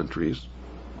own countries,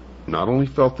 not only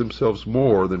felt themselves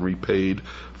more than repaid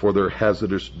for their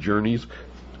hazardous journeys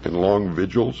and long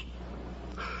vigils,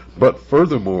 but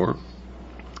furthermore,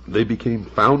 They became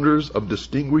founders of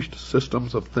distinguished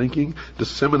systems of thinking,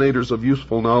 disseminators of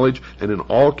useful knowledge, and in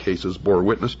all cases bore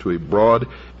witness to a broad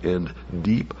and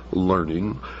deep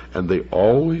learning, and they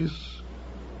always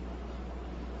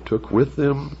took with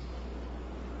them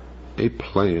a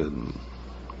plan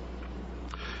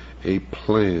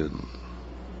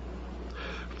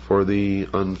for the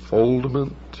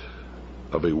unfoldment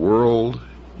of a world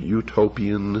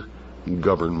utopian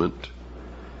government,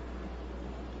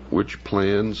 which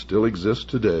plan still exists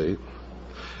today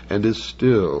and is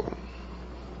still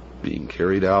being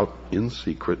carried out in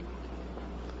secret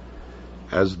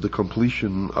as the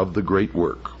completion of the great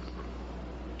work.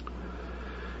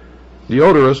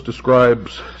 Diodorus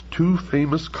describes two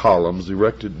famous columns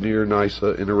erected near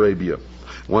Nysa in Arabia,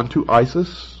 one to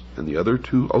Isis and the other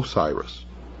to Osiris.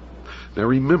 Now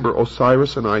remember,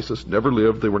 Osiris and Isis never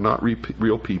lived, they were not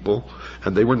real people,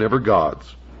 and they were never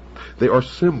gods. They are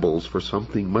symbols for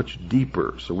something much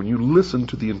deeper. So when you listen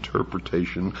to the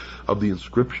interpretation of the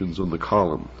inscriptions on the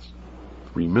columns,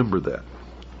 remember that.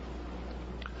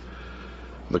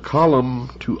 The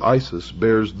column to Isis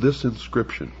bears this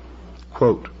inscription,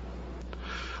 quote,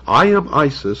 "I am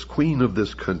Isis, queen of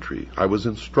this country. I was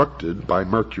instructed by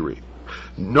Mercury.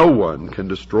 No one can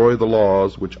destroy the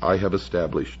laws which I have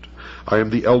established. I am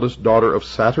the eldest daughter of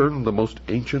Saturn, the most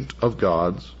ancient of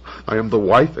gods. I am the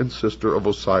wife and sister of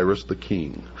Osiris the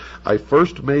king. I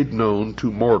first made known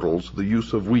to mortals the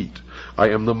use of wheat. I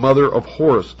am the mother of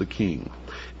Horus the king.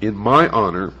 In my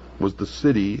honor was the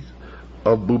city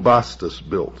of Bubastis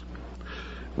built.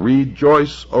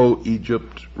 Rejoice, O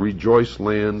Egypt, rejoice,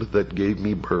 land that gave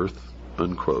me birth,"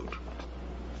 unquote.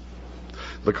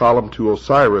 The column to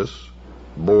Osiris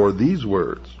bore these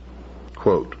words,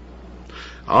 quote,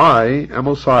 "I am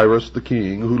Osiris the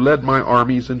king, who led my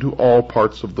armies into all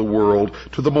parts of the world,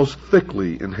 to the most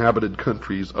thickly inhabited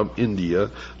countries of India,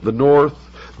 the north,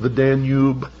 the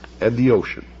Danube, and the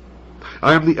ocean.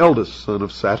 I am the eldest son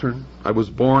of Saturn. I was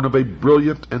born of a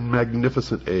brilliant and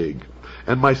magnificent egg,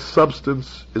 and my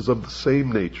substance is of the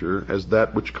same nature as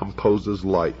that which composes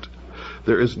light.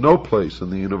 There is no place in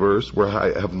the universe where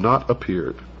I have not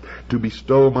appeared, to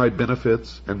bestow my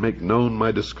benefits and make known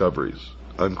my discoveries,"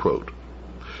 unquote.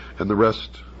 And the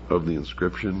rest of the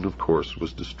inscription, of course,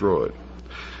 was destroyed.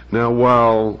 Now,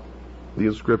 while the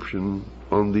inscription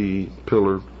on the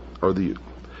pillar, or the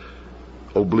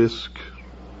obelisk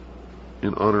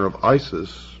in honor of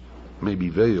Isis, may be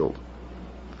veiled,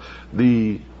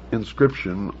 the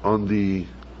inscription on the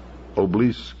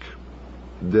obelisk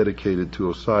dedicated to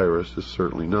Osiris is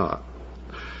certainly not.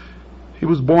 He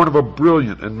was born of a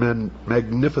brilliant and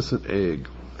magnificent egg,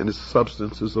 and his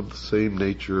substance is of the same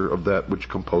nature of that which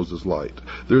composes light.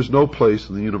 There is no place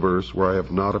in the universe where I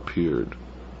have not appeared.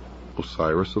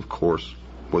 Osiris, of course,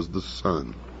 was the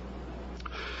sun.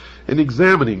 In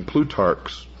examining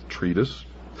Plutarch's treatise,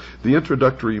 the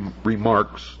introductory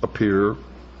remarks appear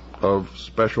of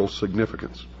special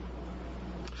significance.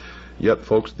 Yet,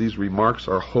 folks, these remarks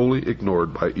are wholly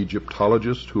ignored by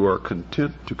Egyptologists who are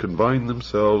content to confine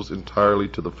themselves entirely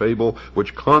to the fable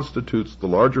which constitutes the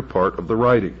larger part of the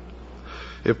writing.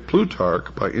 If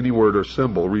Plutarch, by any word or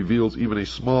symbol, reveals even a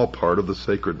small part of the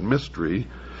sacred mystery,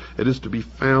 it is to be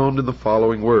found in the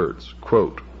following words,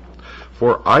 quote,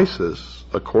 "For Isis,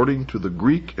 according to the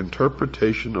Greek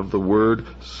interpretation of the word,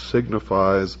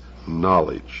 signifies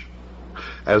knowledge,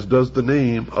 as does the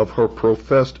name of her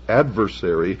professed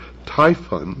adversary,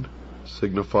 Typhon,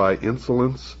 signify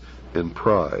insolence and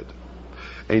pride.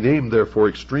 A name, therefore,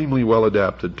 extremely well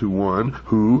adapted to one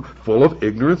who, full of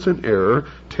ignorance and error,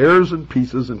 tears in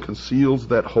pieces and conceals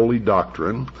that holy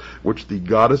doctrine which the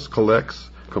goddess collects,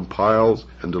 compiles,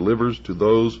 and delivers to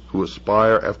those who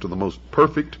aspire after the most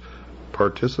perfect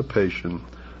participation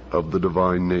of the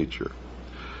divine nature."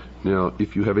 Now,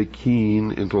 if you have a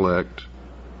keen intellect,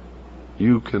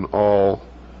 you can all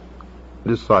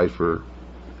decipher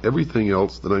everything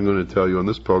else that I'm going to tell you on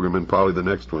this program and probably the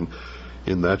next one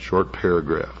in that short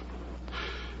paragraph.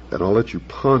 And I'll let you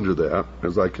ponder that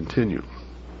as I continue.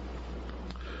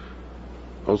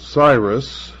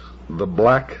 Osiris, the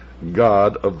black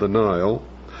god of the Nile,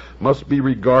 must be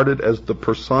regarded as the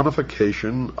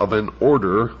personification of an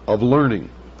order of learning,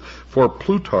 for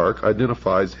Plutarch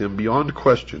identifies him beyond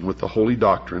question with the holy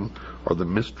doctrine or the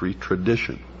mystery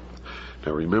tradition.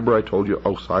 Now remember, I told you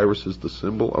Osiris is the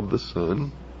symbol of the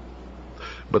sun,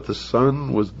 but the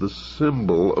sun was the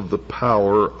symbol of the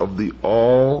power of the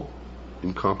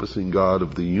all-encompassing God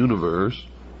of the universe.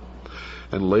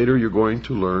 And later you're going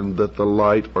to learn that the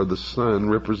light, or the sun,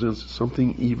 represents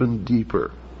something even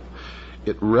deeper.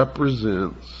 It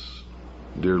represents,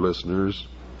 dear listeners,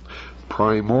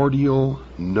 primordial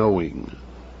knowing.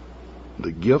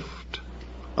 the gift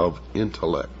of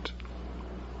intellect.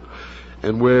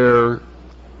 And where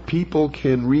people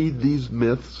can read these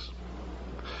myths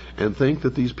and think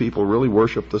that these people really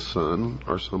worship the sun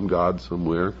or some god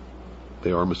somewhere,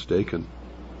 they are mistaken.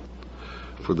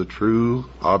 For the true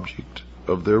object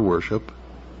of their worship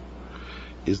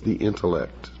is the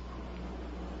intellect.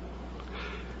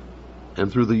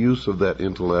 And through the use of that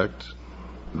intellect,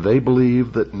 they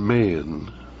believe that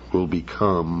man will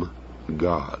become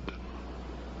God.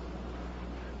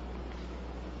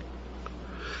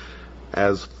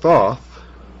 As Thoth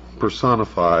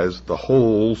personifies the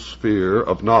whole sphere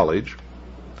of knowledge,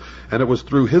 and it was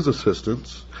through his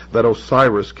assistance that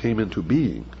Osiris came into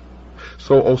being,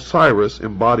 so Osiris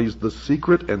embodies the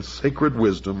secret and sacred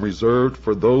wisdom reserved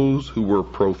for those who were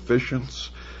proficients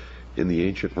in the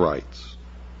ancient rites.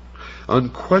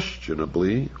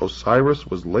 Unquestionably, Osiris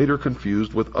was later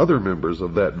confused with other members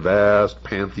of that vast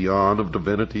pantheon of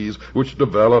divinities which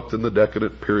developed in the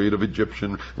decadent period of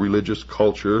Egyptian religious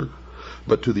culture.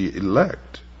 But to the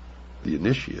elect, the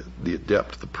initiate, the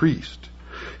adept, the priest,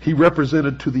 he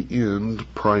represented to the end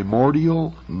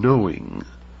primordial knowing,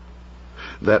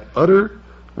 that utter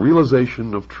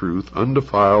realization of truth,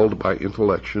 undefiled by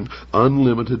intellection,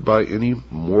 unlimited by any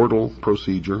mortal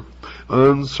procedure,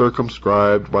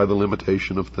 uncircumscribed by the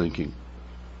limitation of thinking.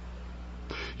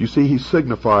 You see, he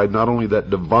signified not only that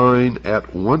divine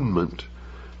at-one-ment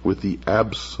with the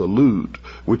absolute,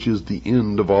 which is the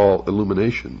end of all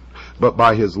illumination, but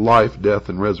by his life, death,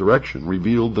 and resurrection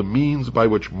revealed the means by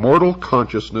which mortal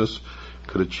consciousness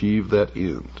could achieve that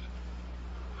end.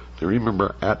 Now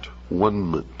remember,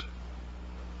 at-one-ment.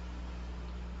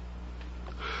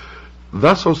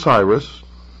 Thus Osiris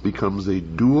becomes a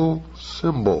dual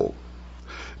symbol,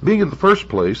 being in the first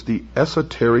place the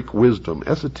esoteric wisdom.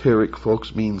 Esoteric,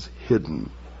 folks, means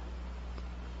hidden.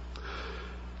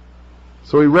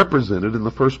 So he represented in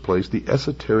the first place the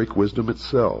esoteric wisdom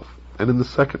itself, and in the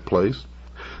second place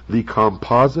the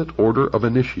composite order of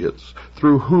initiates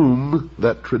through whom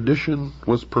that tradition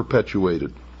was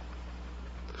perpetuated.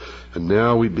 And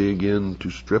now we begin to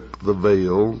strip the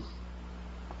veil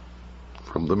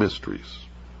from the mysteries.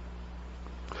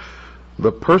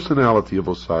 The personality of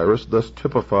Osiris thus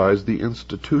typifies the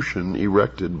institution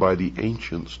erected by the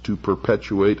ancients to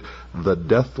perpetuate the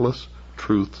deathless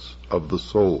truths of the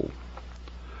soul.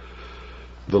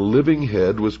 The living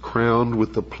head was crowned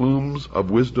with the plumes of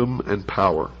wisdom and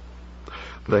power.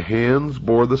 The hands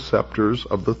bore the scepters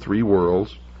of the three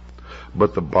worlds,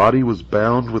 but the body was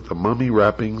bound with the mummy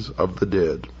wrappings of the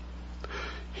dead.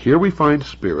 Here we find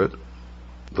spirit,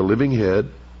 the living head,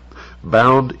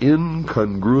 bound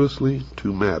incongruously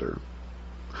to matter,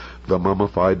 the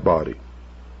mummified body.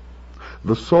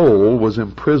 The soul was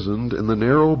imprisoned in the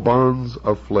narrow bonds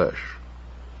of flesh.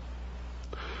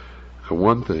 And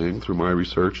one thing, through my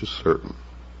research, is certain.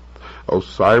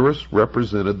 Osiris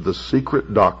represented the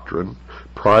secret doctrine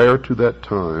prior to that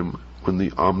time when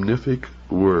the omnific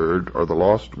word, or the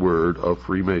lost word, of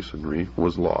Freemasonry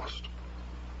was lost.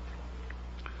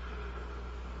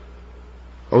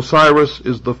 Osiris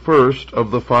is the first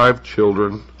of the 5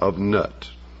 children of Nut.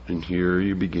 And here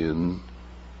you begin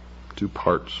to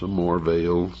part some more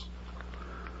veils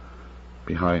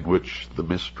behind which the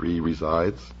mystery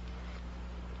resides.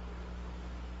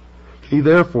 He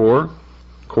therefore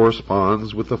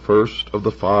corresponds with the first of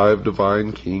the 5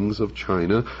 divine kings of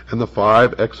China and the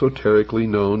 5 exoterically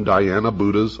known Dhyana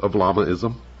Buddhas of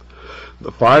Lamaism.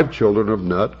 The 5 children of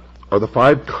Nut are the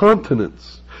 5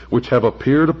 continents which have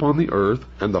appeared upon the earth,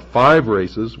 and the 5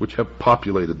 races which have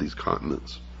populated these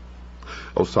continents.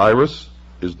 Osiris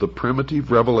is the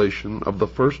primitive revelation of the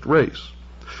first race,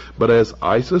 but as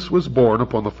Isis was born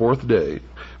upon the 4th day,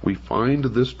 we find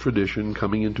this tradition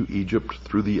coming into Egypt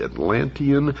through the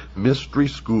Atlantean mystery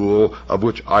school, of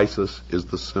which Isis is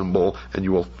the symbol, and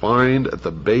you will find at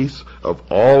the base of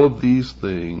all of these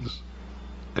things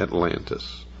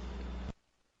Atlantis.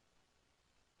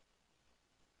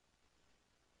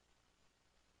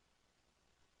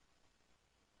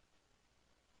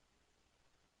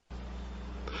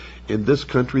 In this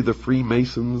country, the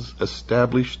Freemasons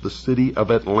established the city of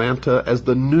Atlanta as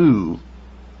the new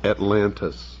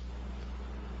Atlantis.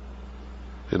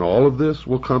 And all of this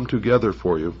will come together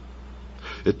for you.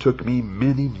 It took me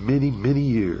many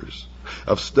years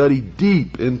of study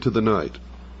deep into the night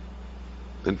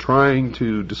and trying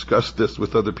to discuss this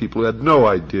with other people who had no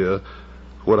idea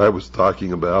what I was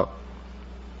talking about.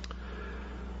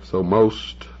 So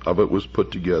most of it was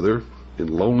put together in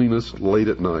loneliness late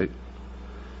at night.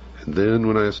 And then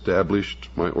when I established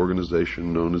my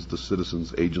organization known as the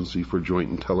Citizens Agency for Joint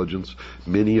Intelligence,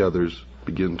 many others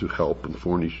began to help and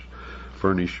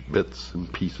furnish bits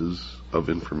and pieces of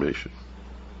information.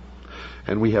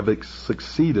 And we have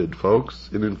succeeded, folks,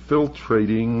 in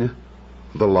infiltrating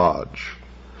the lodge.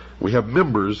 We have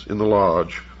members in the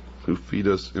lodge who feed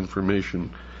us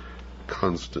information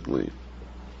constantly.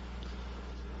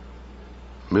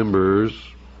 Members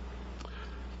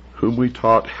whom we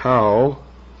taught how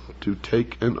to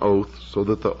take an oath so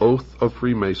that the oath of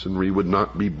Freemasonry would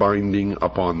not be binding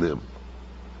upon them.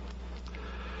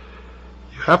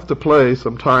 You have to play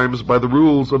sometimes by the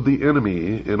rules of the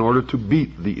enemy in order to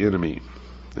beat the enemy.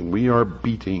 And we are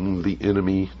beating the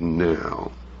enemy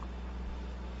now.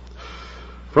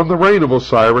 From the reign of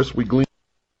Osiris, we glean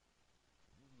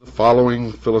the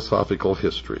following philosophical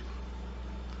history.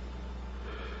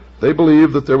 They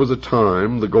believed that there was a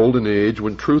time, the Golden Age,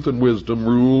 when truth and wisdom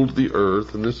ruled the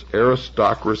earth, and this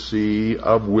aristocracy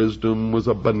of wisdom was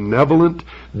a benevolent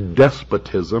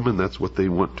despotism, and that's what they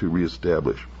want to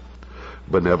reestablish.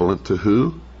 Benevolent to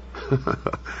who?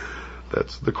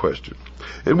 That's the question.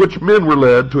 In which men were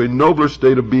led to a nobler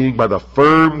state of being by the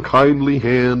firm, kindly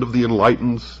hand of the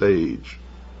enlightened sage.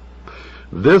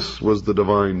 This was the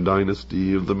divine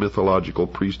dynasty of the mythological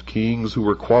priest-kings who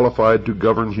were qualified to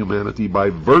govern humanity by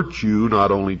virtue,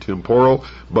 not only temporal,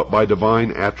 but by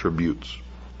divine attributes.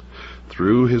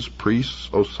 Through his priests,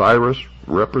 Osiris,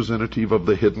 representative of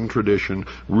the hidden tradition,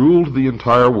 ruled the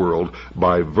entire world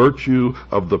by virtue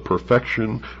of the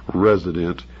perfection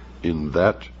resident in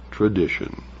that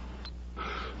tradition.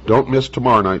 Don't miss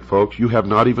tomorrow night, folks. You have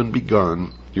not even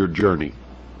begun your journey.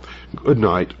 Good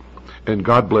night, and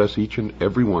God bless each and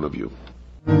every one of you.